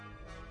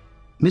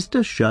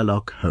Mr.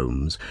 Sherlock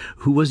Holmes,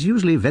 who was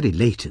usually very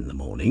late in the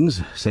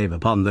mornings, save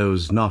upon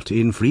those not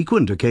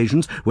infrequent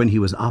occasions when he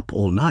was up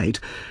all night,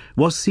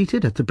 was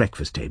seated at the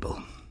breakfast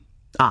table.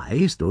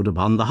 I stood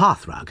upon the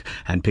hearthrug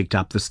and picked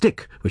up the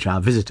stick which our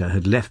visitor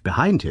had left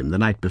behind him the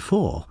night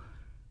before.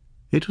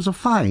 It was a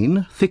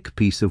fine, thick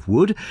piece of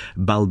wood,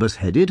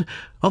 bulbous-headed,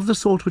 of the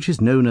sort which is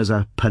known as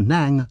a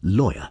Penang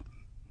lawyer.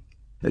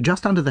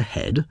 Just under the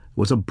head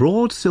was a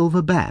broad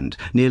silver band,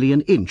 nearly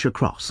an inch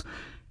across.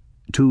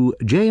 To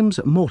James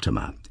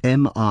Mortimer,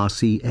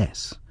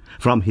 M.R.C.S.,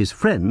 from his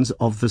friends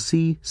of the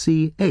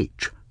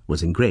C.C.H.,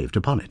 was engraved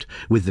upon it,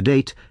 with the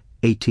date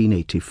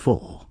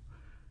 1884.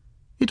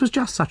 It was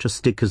just such a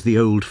stick as the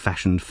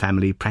old-fashioned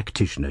family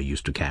practitioner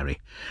used to carry,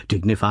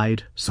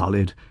 dignified,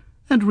 solid,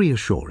 and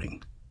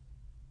reassuring.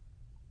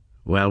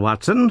 "Well,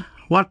 Watson,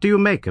 what do you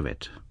make of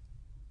it?"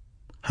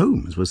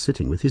 Holmes was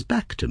sitting with his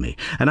back to me,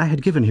 and I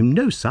had given him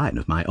no sign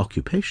of my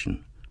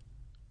occupation.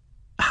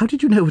 "How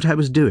did you know what I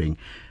was doing?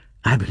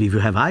 I believe you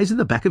have eyes in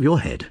the back of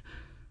your head."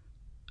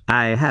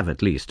 "I have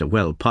at least a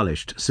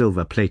well-polished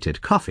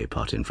silver-plated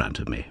coffee-pot in front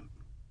of me,"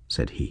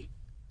 said he.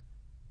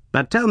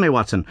 "But tell me,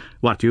 Watson,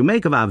 what do you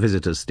make of our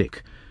visitor's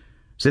stick?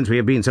 Since we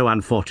have been so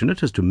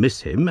unfortunate as to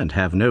miss him and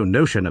have no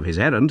notion of his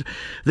errand,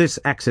 this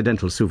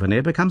accidental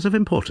souvenir becomes of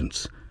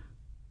importance.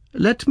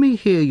 Let me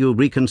hear you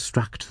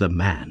reconstruct the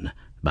man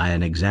by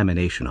an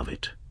examination of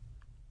it."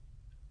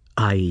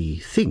 "I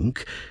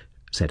think,"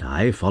 said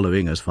I,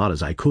 following as far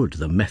as I could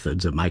the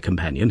methods of my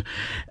companion,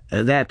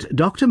 "that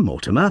Dr.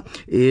 Mortimer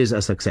is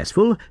a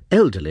successful,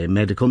 elderly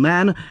medical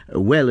man,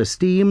 well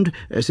esteemed,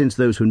 since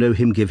those who know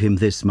him give him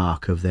this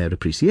mark of their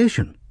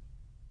appreciation."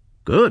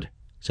 "Good,"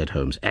 said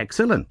Holmes.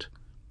 "Excellent."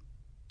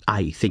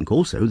 "I think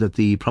also that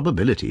the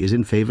probability is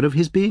in favour of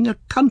his being a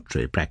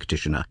country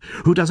practitioner,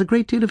 who does a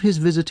great deal of his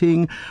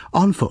visiting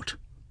on foot."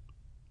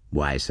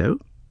 "Why so?"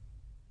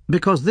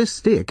 "Because this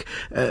stick,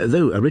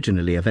 though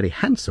originally a very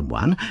handsome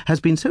one, has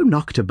been so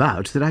knocked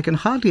about that I can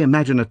hardly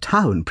imagine a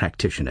town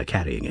practitioner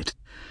carrying it.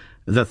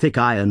 The thick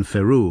iron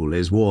ferrule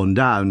is worn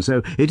down,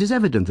 so it is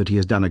evident that he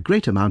has done a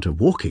great amount of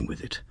walking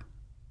with it."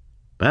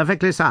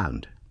 "Perfectly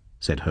sound,"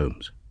 said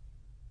Holmes.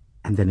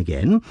 "And then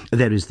again,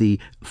 there is the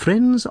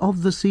Friends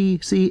of the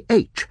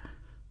C.C.H.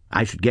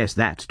 I should guess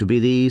that to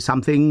be the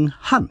something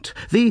hunt,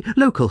 the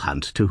local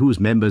hunt to whose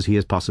members he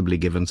has possibly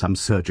given some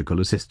surgical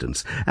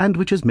assistance, and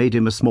which has made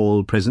him a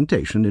small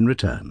presentation in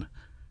return."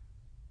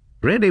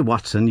 "Really,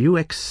 Watson, you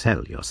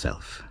excel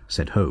yourself,"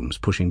 said Holmes,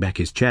 pushing back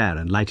his chair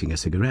and lighting a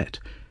cigarette.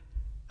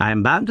 "I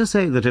am bound to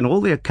say that in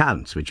all the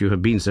accounts which you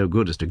have been so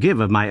good as to give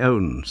of my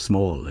own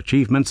small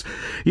achievements,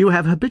 you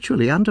have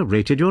habitually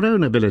underrated your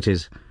own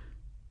abilities.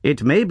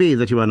 It may be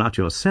that you are not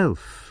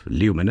yourself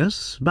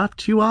luminous,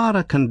 but you are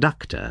a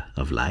conductor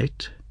of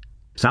light.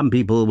 Some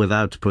people,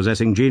 without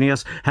possessing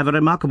genius, have a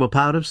remarkable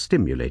power of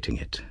stimulating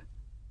it.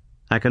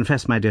 I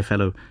confess, my dear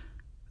fellow,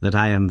 that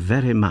I am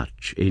very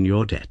much in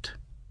your debt."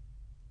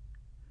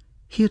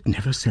 He had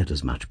never said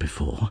as much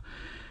before,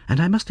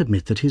 and I must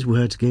admit that his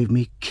words gave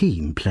me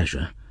keen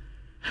pleasure,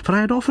 for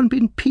I had often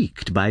been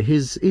piqued by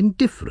his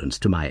indifference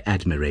to my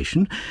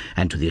admiration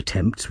and to the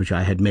attempts which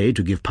I had made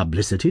to give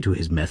publicity to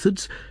his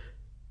methods.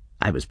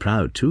 I was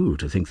proud, too,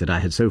 to think that I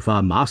had so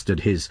far mastered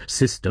his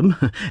system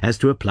as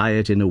to apply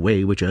it in a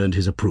way which earned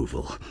his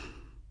approval.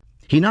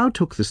 He now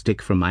took the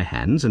stick from my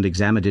hands and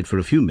examined it for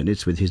a few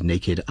minutes with his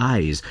naked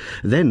eyes.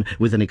 Then,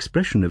 with an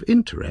expression of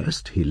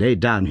interest, he laid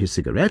down his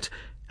cigarette,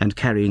 and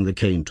carrying the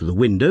cane to the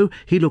window,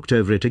 he looked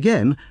over it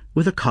again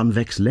with a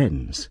convex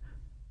lens.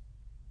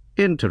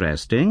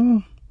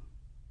 "Interesting,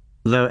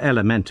 though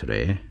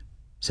elementary,"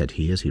 said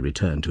he as he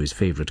returned to his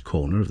favourite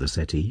corner of the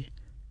settee.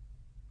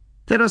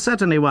 "There are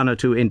certainly one or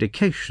two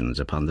indications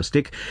upon the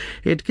stick.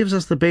 It gives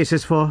us the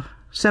basis for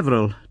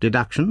several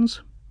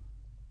deductions."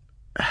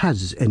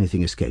 "Has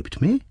anything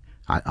escaped me?"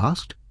 I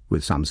asked,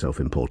 with some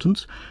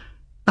self-importance.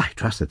 "I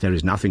trust that there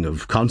is nothing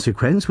of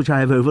consequence which I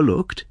have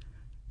overlooked."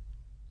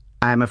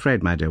 "I am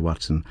afraid, my dear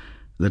Watson,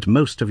 that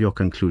most of your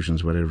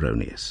conclusions were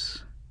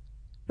erroneous.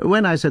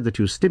 When I said that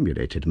you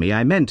stimulated me,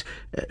 I meant,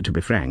 to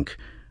be frank,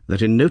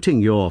 that in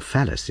noting your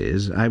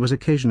fallacies I was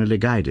occasionally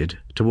guided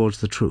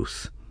towards the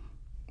truth.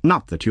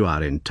 Not that you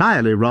are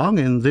entirely wrong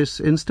in this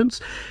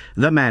instance.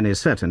 The man is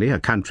certainly a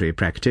country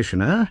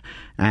practitioner,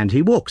 and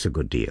he walks a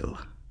good deal."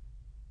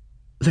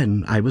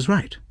 "Then I was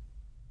right?"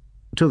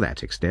 "To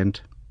that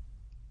extent."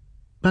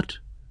 "But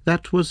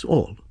that was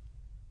all?"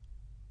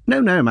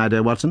 No, my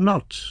dear Watson,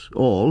 not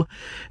all.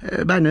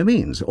 By no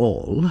means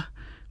all.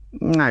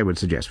 I would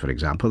suggest, for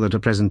example, that a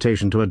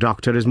presentation to a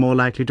doctor is more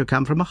likely to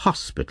come from a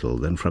hospital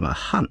than from a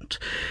hunt,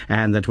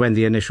 and that when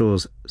the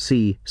initials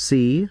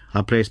C.C.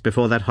 are placed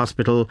before that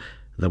hospital,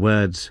 the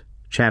words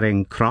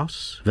Charing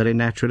Cross very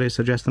naturally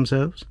suggest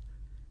themselves."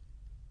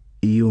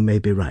 "You may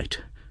be right."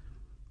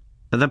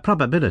 "The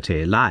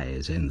probability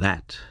lies in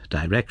that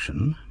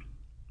direction.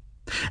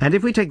 And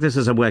if we take this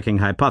as a working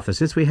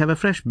hypothesis, we have a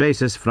fresh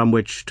basis from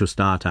which to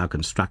start our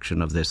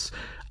construction of this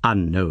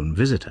unknown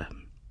visitor."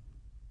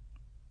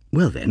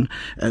 Well then,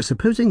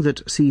 supposing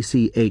that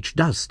CCH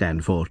does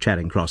stand for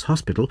Charing Cross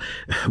Hospital,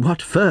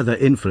 what further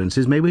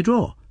inferences may we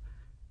draw?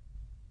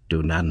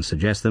 Do none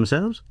suggest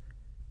themselves?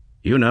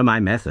 You know my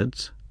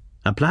methods.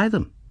 Apply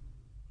them.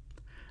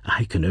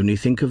 I can only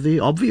think of the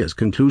obvious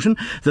conclusion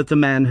that the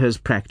man has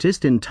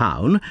practised in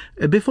town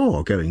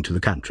before going to the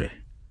country.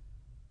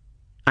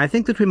 I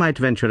think that we might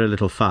venture a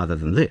little farther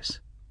than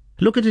this.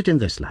 Look at it in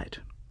this light.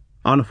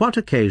 On what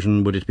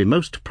occasion would it be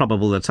most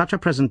probable that such a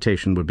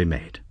presentation would be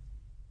made?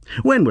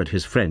 When would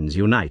his friends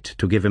unite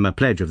to give him a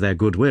pledge of their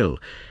goodwill?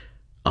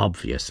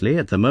 Obviously,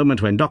 at the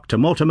moment when Dr.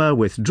 Mortimer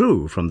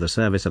withdrew from the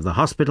service of the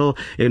hospital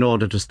in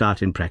order to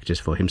start in practice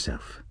for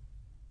himself.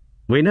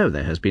 We know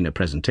there has been a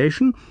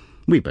presentation.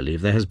 We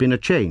believe there has been a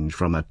change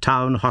from a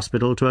town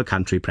hospital to a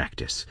country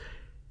practice.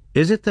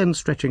 Is it then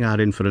stretching our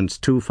inference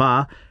too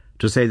far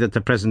to say that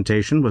the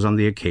presentation was on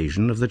the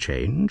occasion of the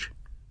change?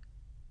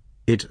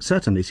 It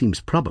certainly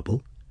seems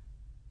probable.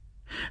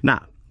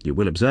 Now, you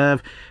will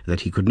observe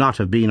that he could not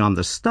have been on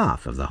the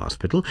staff of the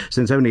hospital,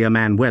 since only a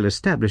man well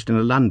established in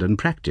a London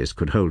practice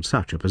could hold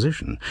such a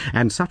position,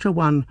 and such a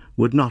one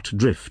would not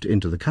drift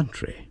into the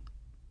country.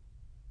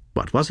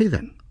 What was he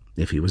then?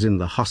 If he was in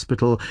the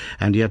hospital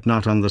and yet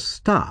not on the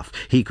staff,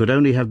 he could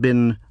only have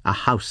been a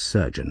house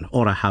surgeon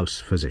or a house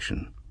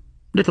physician,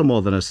 little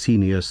more than a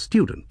senior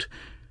student.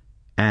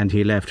 And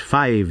he left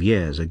 5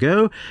 years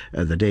ago.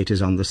 The date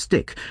is on the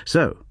stick.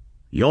 So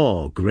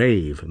your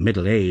grave,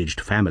 middle-aged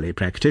family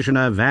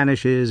practitioner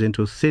vanishes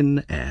into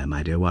thin air,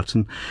 my dear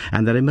Watson,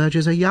 and there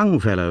emerges a young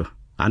fellow,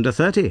 under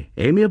 30,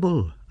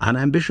 amiable,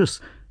 unambitious,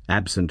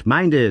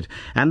 absent-minded,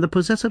 and the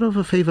possessor of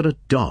a favourite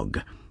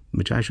dog,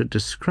 which I should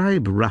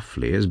describe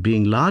roughly as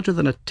being larger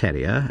than a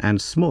terrier and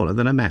smaller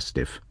than a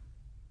mastiff.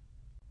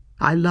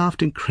 I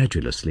laughed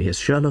incredulously as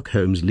Sherlock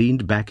Holmes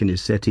leaned back in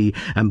his settee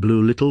and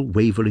blew little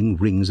wavering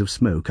rings of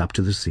smoke up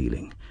to the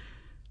ceiling.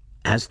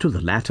 "As to the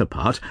latter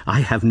part,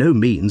 I have no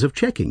means of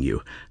checking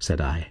you,"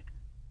 said I.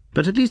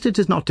 "But at least it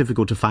is not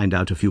difficult to find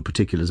out a few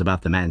particulars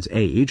about the man's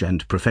age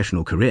and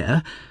professional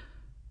career."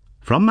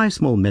 From my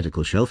small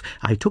medical shelf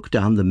I took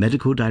down the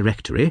medical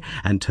directory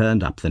and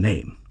turned up the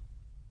name.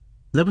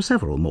 There were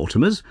several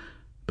Mortimers,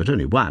 but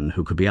only one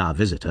who could be our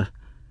visitor.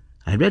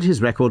 I read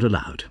his record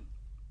aloud.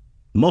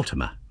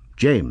 Mortimer,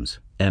 James,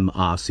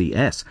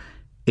 M.R.C.S.,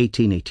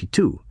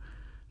 1882,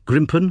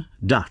 Grimpen,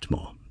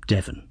 Dartmoor,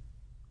 Devon.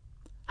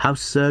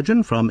 House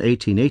surgeon from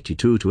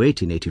 1882 to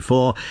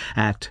 1884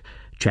 at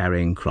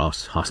Charing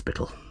Cross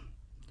Hospital.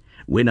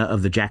 Winner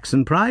of the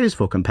Jackson Prize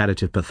for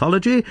Comparative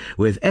Pathology,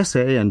 with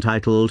essay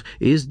entitled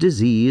 "Is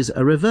Disease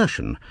a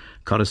Reversion?"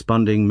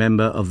 Corresponding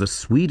member of the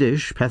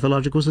Swedish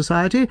Pathological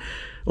Society,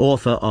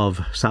 author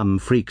of Some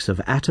Freaks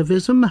of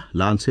Atavism,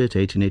 Lancet,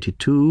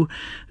 1882,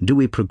 Do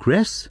We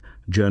Progress?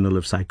 Journal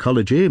of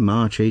Psychology,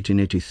 March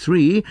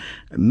 1883,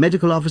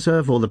 medical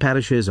officer for the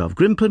parishes of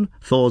Grimpen,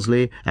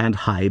 Thorsley, and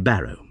High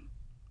Barrow.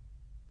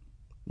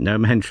 "No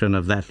mention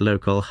of that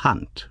local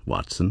hunt,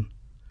 Watson,"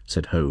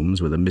 said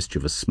Holmes with a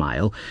mischievous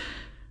smile,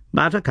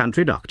 "but a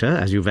country doctor,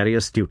 as you very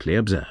astutely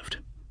observed.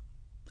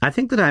 I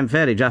think that I am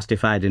fairly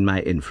justified in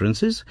my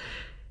inferences.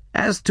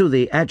 As to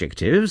the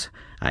adjectives,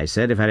 I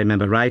said, if I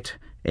remember right,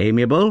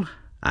 amiable,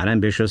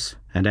 unambitious,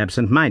 and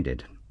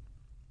absent-minded.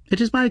 It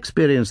is my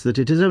experience that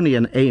it is only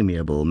an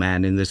amiable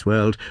man in this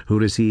world who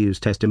receives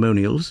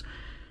testimonials,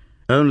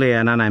 only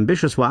an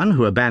unambitious one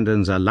who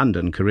abandons a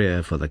London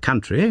career for the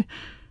country,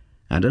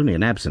 and only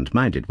an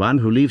absent-minded one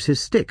who leaves his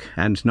stick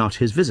and not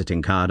his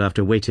visiting card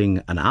after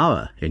waiting an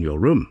hour in your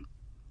room."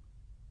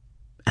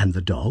 "And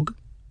the dog?"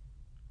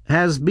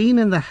 "Has been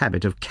in the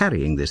habit of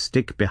carrying this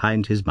stick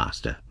behind his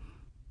master.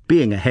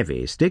 Being a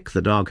heavy stick,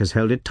 the dog has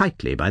held it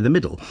tightly by the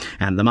middle,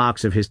 and the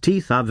marks of his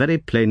teeth are very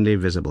plainly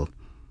visible.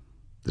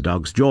 The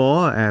dog's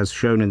jaw, as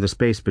shown in the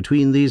space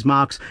between these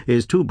marks,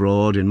 is too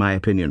broad, in my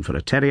opinion, for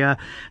a terrier,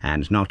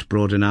 and not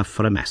broad enough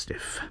for a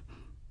mastiff.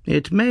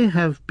 It may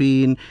have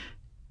been—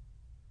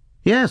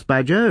 Yes,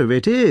 by Jove,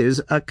 it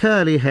is a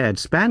curly-haired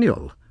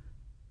spaniel."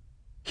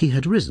 He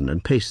had risen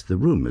and paced the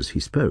room as he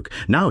spoke.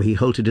 Now he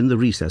halted in the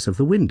recess of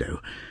the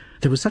window.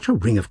 There was such a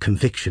ring of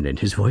conviction in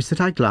his voice that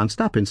I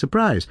glanced up in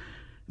surprise.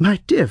 "My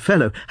dear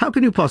fellow, how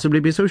can you possibly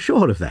be so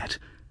sure of that?"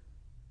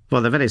 "For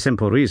the very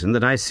simple reason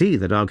that I see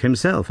the dog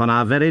himself on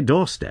our very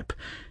doorstep.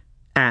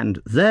 And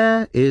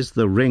there is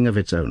the ring of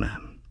its owner.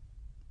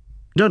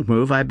 Don't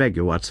move, I beg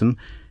you, Watson.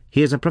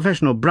 He is a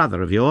professional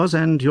brother of yours,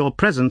 and your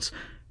presence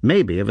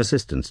may be of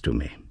assistance to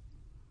me.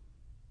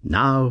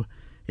 Now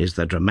is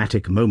the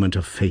dramatic moment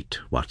of fate,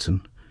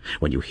 Watson,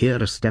 when you hear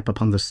a step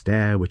upon the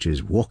stair which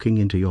is walking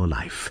into your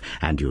life,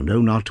 and you know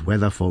not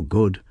whether for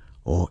good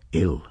or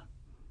ill.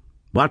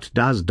 What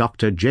does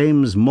Dr.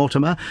 James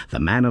Mortimer, the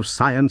man of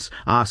science,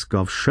 ask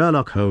of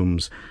Sherlock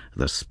Holmes,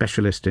 the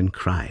specialist in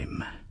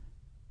crime?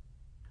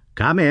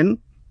 Come in."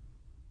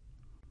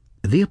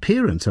 The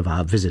appearance of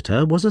our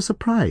visitor was a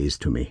surprise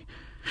to me,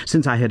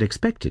 since I had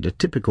expected a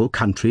typical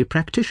country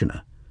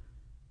practitioner.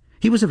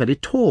 He was a very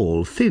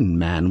tall, thin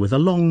man with a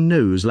long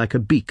nose like a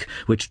beak,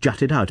 which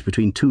jutted out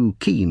between two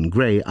keen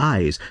grey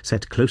eyes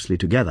set closely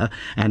together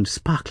and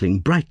sparkling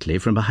brightly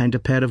from behind a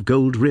pair of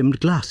gold-rimmed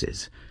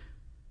glasses.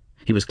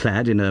 He was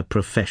clad in a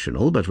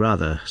professional but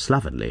rather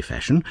slovenly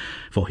fashion,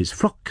 for his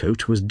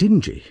frock-coat was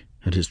dingy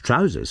and his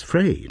trousers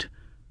frayed.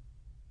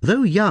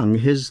 Though young,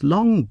 his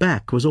long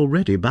back was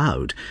already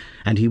bowed,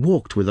 and he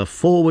walked with a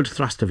forward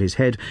thrust of his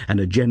head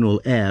and a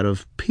general air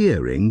of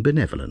peering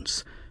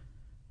benevolence.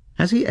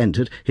 As he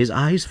entered, his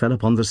eyes fell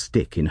upon the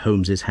stick in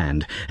Holmes's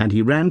hand, and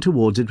he ran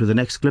towards it with an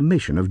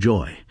exclamation of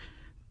joy.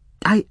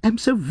 "I am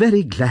so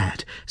very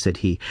glad," said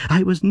he.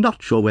 "I was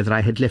not sure whether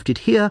I had left it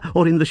here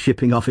or in the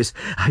shipping office.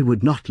 I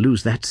would not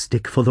lose that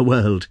stick for the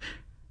world."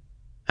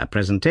 "A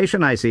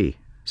presentation, I see,"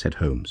 said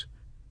Holmes.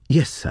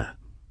 "Yes, sir."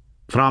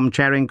 "From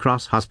Charing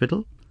Cross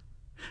Hospital?"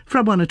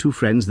 "From one or two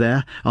friends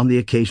there, on the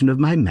occasion of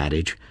my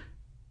marriage."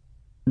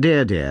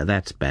 "Dear, dear,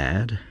 that's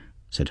bad,"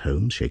 said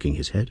Holmes, shaking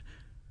his head.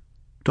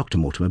 Dr.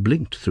 Mortimer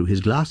blinked through his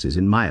glasses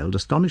in mild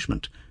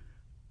astonishment.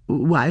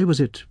 "Why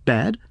was it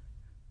bad?"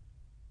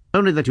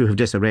 "Only that you have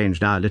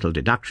disarranged our little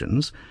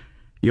deductions.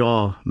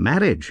 Your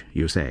marriage,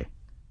 you say?"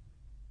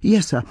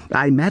 "Yes, sir.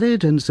 I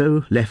married and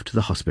so left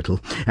the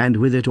hospital, and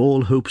with it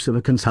all hopes of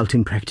a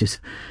consulting practice.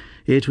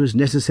 It was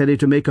necessary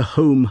to make a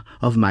home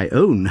of my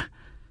own."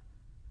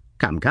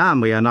 Come,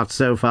 we are not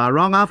so far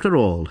wrong after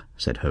all,"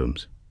 said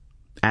Holmes.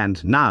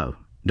 "And now,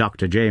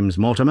 Dr. James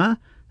Mortimer?"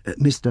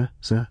 "Mr.,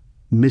 sir.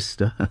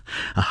 Mr.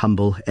 A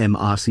humble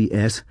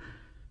M.R.C.S.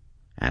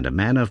 "And a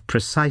man of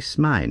precise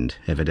mind,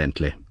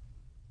 evidently."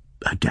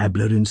 "A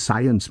dabbler in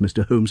science,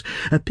 Mr. Holmes,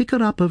 a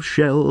picker-up of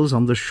shells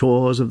on the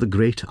shores of the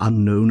great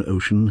unknown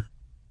ocean.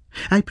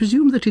 I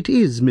presume that it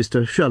is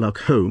Mr.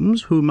 Sherlock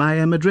Holmes whom I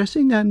am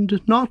addressing, and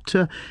not—"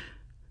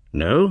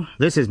 "No,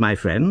 this is my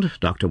friend,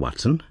 Dr.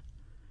 Watson."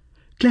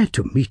 "Glad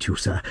to meet you,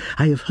 sir.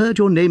 I have heard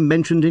your name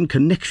mentioned in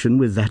connection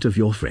with that of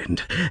your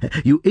friend.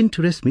 You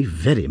interest me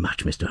very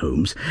much, Mr.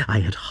 Holmes. I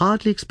had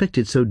hardly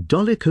expected so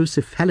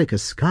dolichocephalic a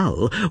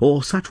skull,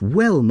 or such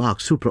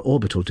well-marked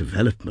supraorbital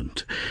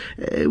development.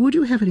 Would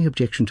you have any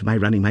objection to my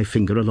running my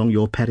finger along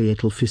your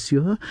parietal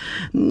fissure?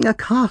 A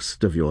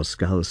cast of your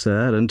skull,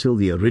 sir, until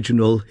the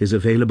original is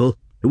available,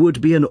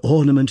 would be an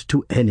ornament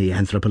to any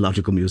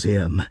anthropological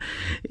museum.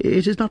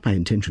 It is not my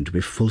intention to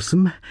be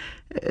fulsome,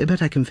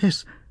 but I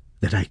confess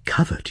that I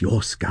covet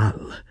your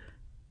skull."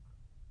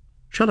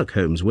 Sherlock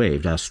Holmes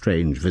waved our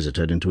strange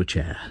visitor into a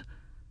chair.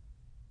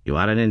 "You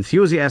are an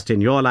enthusiast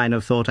in your line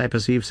of thought, I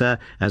perceive, sir,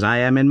 as I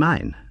am in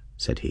mine,"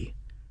 said he.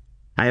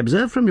 "I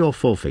observe from your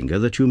forefinger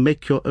that you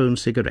make your own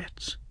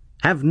cigarettes.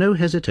 Have no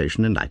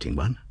hesitation in lighting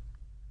one."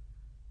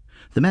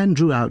 The man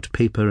drew out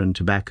paper and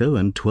tobacco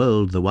and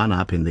twirled the one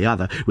up in the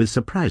other with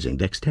surprising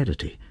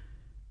dexterity.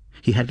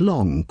 He had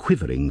long,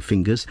 quivering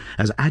fingers,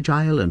 as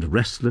agile and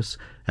restless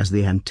as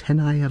the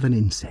antennae of an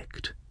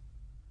insect.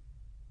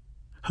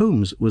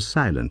 Holmes was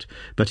silent,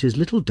 but his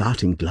little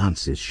darting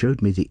glances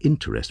showed me the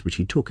interest which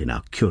he took in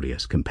our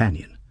curious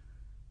companion.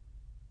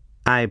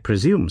 "I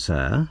presume,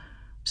 sir,"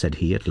 said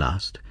he at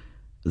last,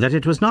 "that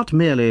it was not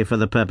merely for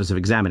the purpose of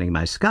examining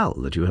my skull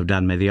that you have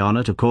done me the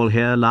honour to call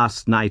here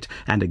last night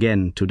and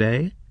again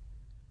to-day?"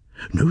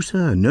 "No,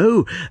 sir,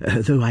 no,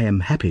 though I am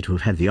happy to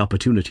have had the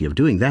opportunity of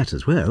doing that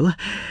as well.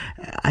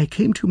 I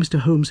came to Mr.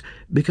 Holmes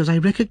because I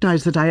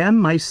recognize that I am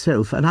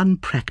myself an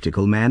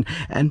unpractical man,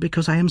 and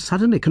because I am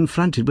suddenly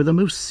confronted with a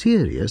most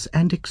serious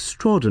and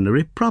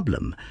extraordinary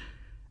problem.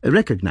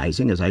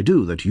 Recognizing, as I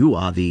do, that you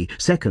are the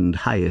second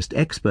highest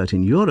expert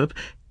in Europe—"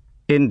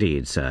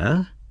 "Indeed,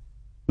 sir.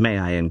 May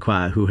I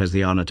inquire who has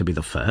the honour to be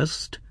the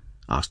first?"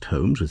 asked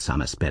Holmes with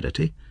some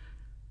asperity.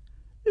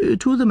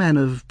 "To the man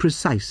of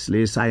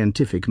precisely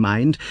scientific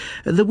mind,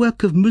 the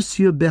work of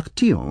Monsieur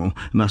Bertillon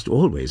must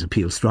always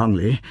appeal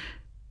strongly."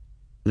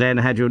 "Then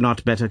had you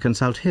not better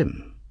consult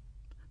him?"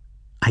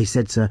 "I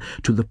said, sir,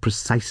 to the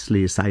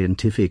precisely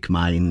scientific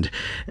mind,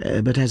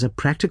 but as a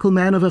practical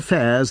man of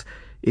affairs,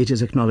 it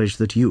is acknowledged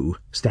that you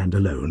stand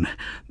alone.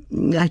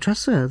 I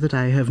trust, sir, that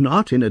I have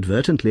not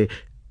inadvertently—"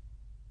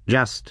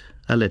 "Just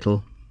a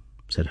little,"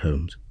 said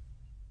Holmes.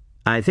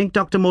 "I think,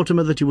 Dr.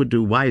 Mortimer, that you would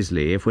do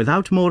wisely if,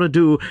 without more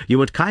ado, you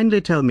would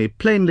kindly tell me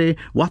plainly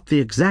what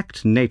the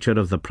exact nature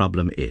of the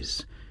problem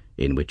is,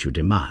 in which you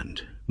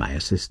demand my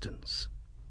assistance."